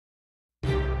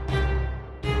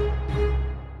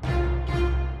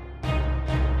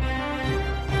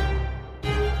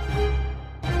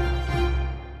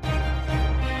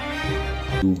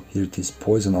Here it is,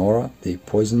 poison aura, they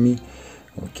poison me.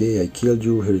 Okay, I killed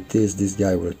you. Here it is, this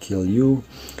guy will kill you,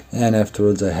 and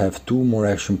afterwards I have 2 more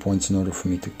action points in order for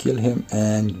me to kill him,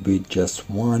 and with just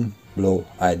 1 blow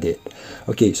I did.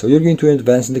 Okay, so you're going to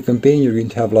advance in the campaign. You're going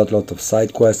to have a lot of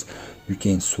side quests. You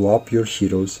can swap your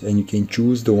heroes and you can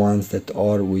choose the ones that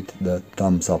are with the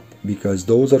thumbs up, because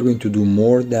those are going to do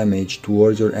more damage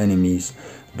towards your enemies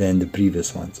than the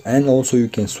previous ones. And also you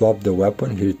can swap the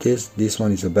weapon. Here it is, this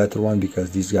one is a better one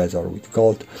because these guys are with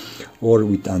cult or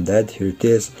with undead. Here it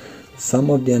is, some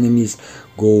of the enemies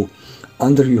go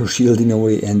under your shield in a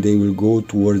way and they will go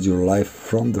towards your life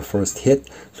from the first hit,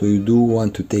 so you do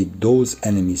want to take those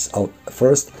enemies out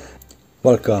first.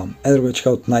 Welcome and check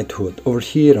out Knighthood over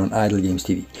here on Idle Games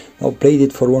TV. Now played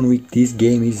it for 1 week. This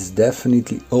game is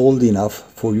definitely old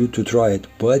enough for you to try it,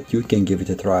 but you can give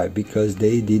it a try because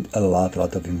they did a lot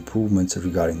of improvements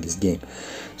regarding this game.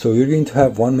 So you're going to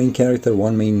have one main character,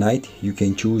 one main knight. You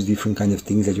can choose different kind of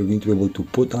things that you're going to be able to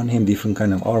put on him, different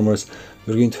kind of armors.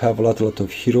 You're going to have a lot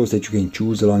of heroes that you can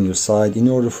choose along your side in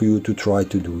order for you to try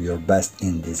to do your best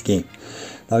in this game.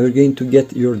 Now you're going to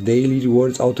get your daily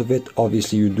rewards out of it.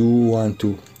 Obviously you do want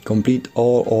to complete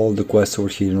all the quests over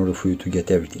here in order for you to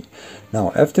get everything.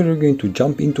 Now after you're going to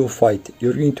jump into a fight,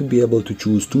 you're going to be able to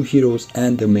choose 2 heroes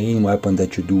and the main weapon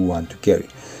that you do want to carry.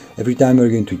 Every time you're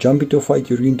going to jump into a fight,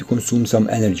 you're going to consume some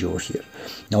energy over here.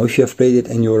 Now if you have played it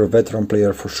and you're a veteran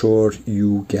player, for sure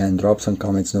you can drop some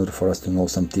comments in order for us to know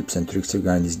some tips and tricks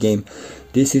regarding this game.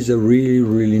 This is a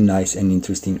really nice and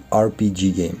interesting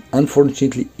RPG game.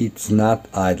 Unfortunately it's not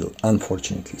idle,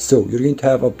 unfortunately. So you're going to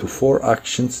have up to 4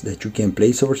 actions that you can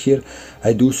place over here.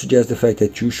 I do suggest the fact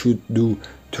that you should do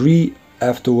 3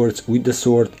 afterwards with the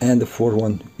sword, and the 4th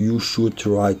one you should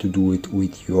try to do it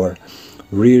with your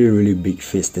really big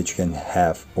fist that you can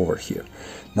have over here.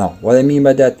 Now what I mean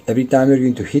by that, every time you're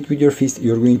going to hit with your fist,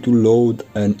 you're going to load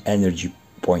an energy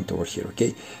point over here.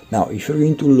 Okay, now if you're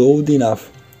going to load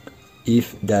enough,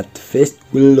 if that fist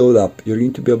will load up, you're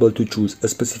going to be able to choose a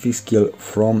specific skill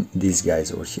from these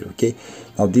guys over here. Okay,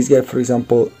 now this guy for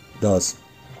example does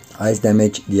ice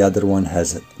damage, the other one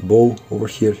has a bow over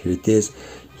here. Here it is.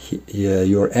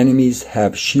 Your enemies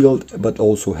have shield but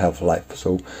also have life,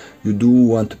 so you do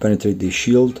want to penetrate the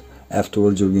shield.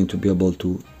 Afterwards you're going to be able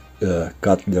to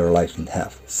cut their life in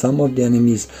half. Some of the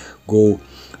enemies go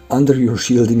under your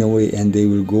shield in a way and they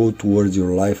will go towards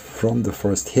your life from the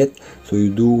first hit, so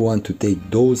you do want to take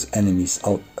those enemies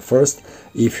out first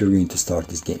if you're going to start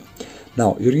this game.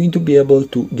 Now you're going to be able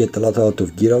to get a lot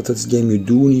of gear out of this game. You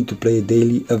do need to play it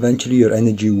daily. Eventually your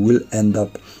energy will end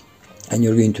up and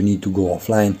you're going to need to go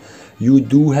offline. You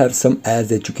do have some ads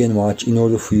that you can watch in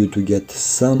order for you to get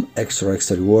some extra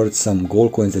rewards, some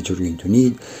gold coins that you're going to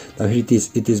need. Now here it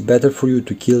is. It is better for you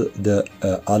to kill the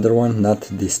other one, not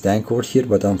this tank over here,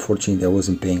 but unfortunately I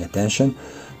wasn't paying attention.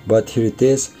 But here it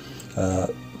is.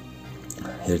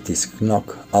 Here it is,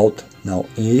 knock out. Now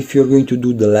if you're going to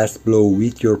do the last blow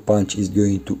with your punch, is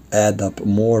going to add up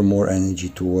more energy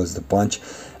towards the punch,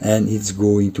 and it's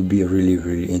going to be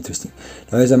really interesting.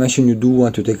 Now as I mentioned, you do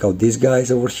want to take out these guys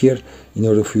over here in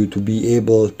order for you to be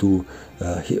able to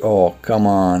oh come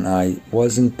on, I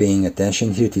wasn't paying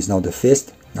attention. Here it is, now the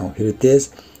fist. Now here it is.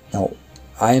 Now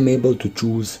I am able to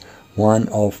choose one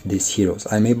of these heroes.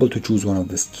 I'm able to choose one of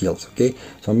the skills. Okay,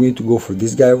 so I'm going to go for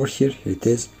this guy over here. Here it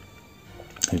is.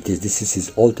 This is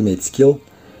his ultimate skill.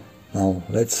 Now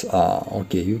let's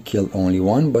okay, you killed only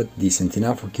one, but decent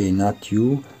enough. Okay, not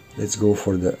you. Let's go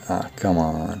for the come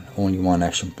on, only 1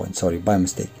 action point, sorry, by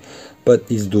mistake, but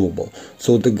it's doable.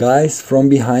 So the guys from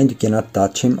behind, you cannot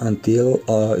touch him until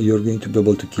you're going to be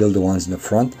able to kill the ones in the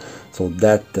front. So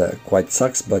that quite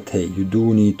sucks, but hey, you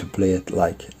do need to play it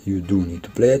like you do need to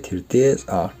play it. Here it is.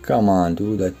 Come on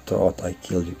dude, I thought I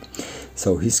killed you.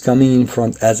 So he's coming in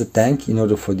front as a tank in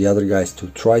order for the other guys to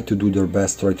try to do their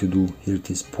best, try to do. Here it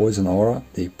is, poison aura,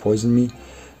 they poison me.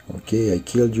 Okay, I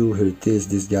killed you. Here it is,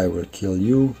 this guy will kill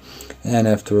you, and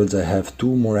afterwards I have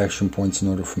 2 more action points in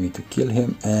order for me to kill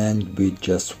him, and with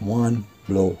just 1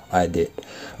 blow I did.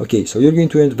 Okay, so you're going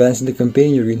to advance in the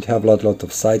campaign. You're going to have a lot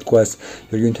of side quests.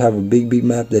 You're going to have a big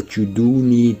map that you do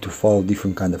need to follow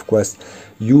different kind of quests.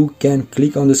 You can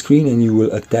click on the screen and you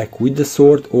will attack with the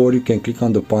sword, or you can click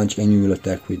on the punch and you will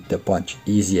attack with the punch.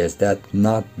 Easy as that,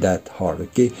 not that hard.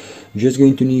 Okay, you're just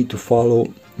going to need to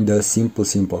follow the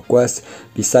simple quests.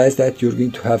 Besides that, you're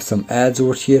going to have some ads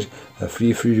over here,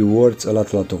 free rewards, a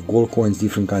lot of gold coins,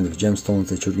 different kind of gemstones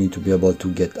that you're going to be able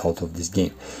to get out of this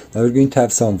game. Now you're going to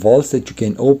have some vaults that you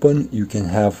can open. You can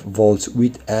have vaults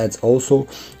with ads also.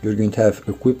 You're going to have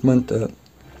equipment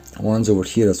ones over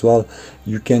here as well.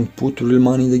 You can put real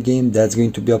money in the game. That's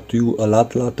going to be up to you. A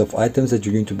lot of items that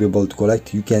you're going to be able to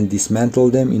collect. You can dismantle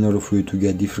them in order for you to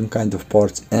get different kind of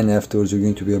parts, and afterwards you're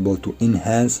going to be able to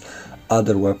enhance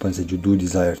other weapons that you do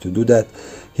desire to do that.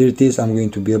 Here it is. I'm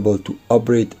going to be able to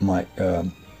upgrade my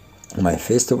my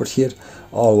fist over here.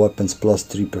 All weapons plus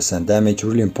 3% damage.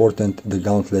 Really important. The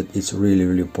gauntlet is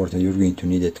really important. You're going to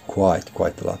need it quite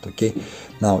a lot. Okay,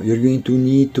 now you're going to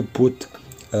need to put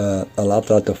a lot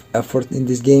of effort in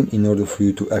this game in order for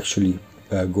you to actually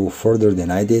go further than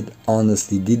I did.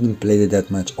 Honestly, didn't play it that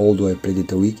much, although I played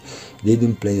it a week.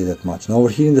 Didn't play it that much. Now over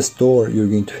here in the store, you're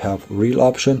going to have real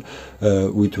option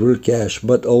with real cash,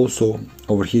 but also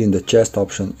over here in the chest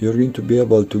option, you're going to be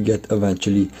able to get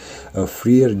eventually a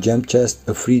free gem chest,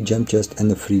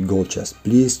 and a free gold chest.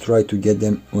 Please try to get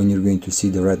them when you're going to see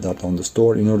the red dot on the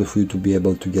store in order for you to be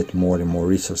able to get more and more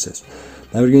resources.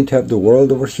 Now we're going to have the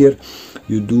world over here.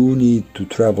 You do need to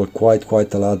travel quite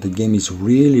a lot. The game is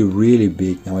really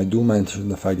big. Now I do mention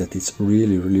the fact that it's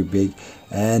really big,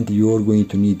 and you're going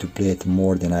to need to play it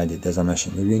more than I did. As I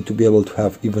mentioned, you're going to be able to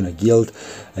have even a guild.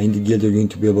 In the guild you're going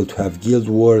to be able to have guild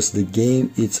wars. The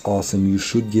game, it's awesome. You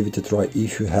should give it a try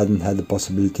if you hadn't had the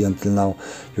possibility until now.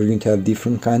 You're going to have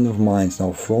different kind of mines.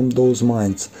 Now from those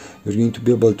mines you're going to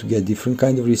be able to get different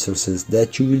kind of resources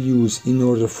that you will use in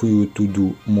order for you to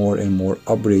do more and more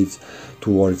upgrades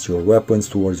towards your weapons,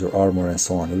 towards your armor, and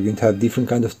so on. You're going to have different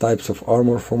kind of types of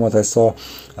armor. From what I saw,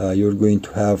 you're going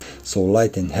to have so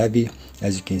light and heavy.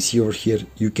 As you can see over here,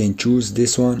 you can choose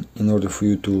this one in order for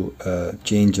you to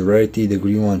change the rarity. The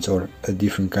green ones are a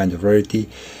different kind of rarity.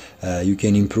 You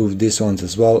can improve these ones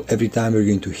as well. Every time you're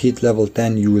going to hit level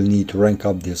 10, you will need to rank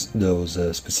up those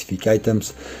specific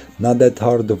items. Not that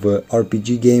hard of a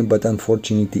RPG game, but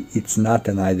unfortunately it's not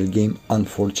an idle game.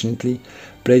 Unfortunately,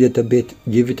 played it a bit,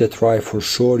 give it a try. For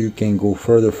sure you can go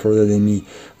further than me.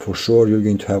 For sure you're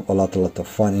going to have a lot of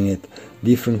fun in it.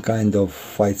 Different kind of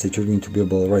fights that you're going to be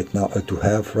able right now to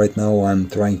have. Right now I'm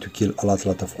trying to kill a lot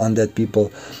of undead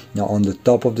people. Now on the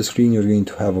top of the screen you're going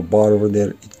to have a bar over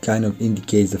there. It kind of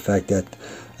indicates the fact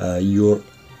that you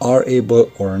are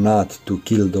able or not to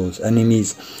kill those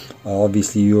enemies.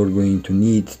 Obviously you're going to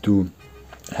need to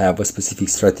have a specific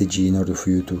strategy in order for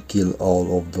you to kill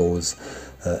all of those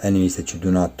enemies that you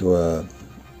do not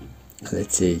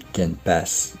let's say can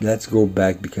pass. Let's go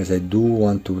back because I do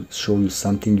want to show you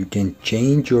something. You can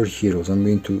change your heroes. I'm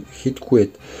going to hit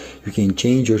quit. You can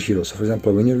change your heroes. So for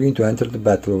example, when you're going to enter the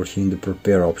battle over here in the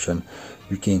prepare option,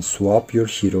 you can swap your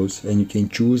heroes and you can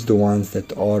choose the ones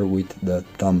that are with the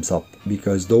thumbs up,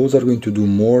 because those are going to do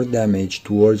more damage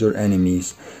towards your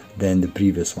enemies than the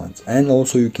previous ones. And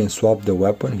also you can swap the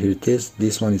weapon. Here it is.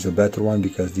 This one is a better one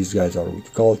because these guys are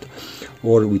with cult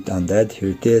or with undead. Here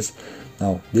it is.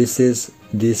 Now these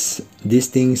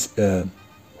things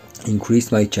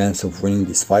increase my chance of winning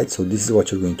this fight, so this is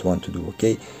what you're going to want to do.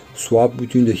 Okay, swap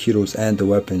between the heroes and the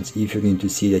weapons if you're going to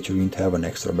see that you're going to have an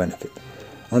extra benefit.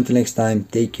 Until next time,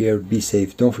 take care, be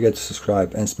safe, don't forget to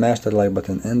subscribe and smash that like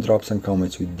button and drop some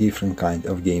comments with different kind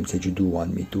of games that you do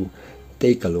want me to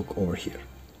take a look over here.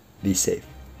 Be safe,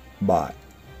 bye.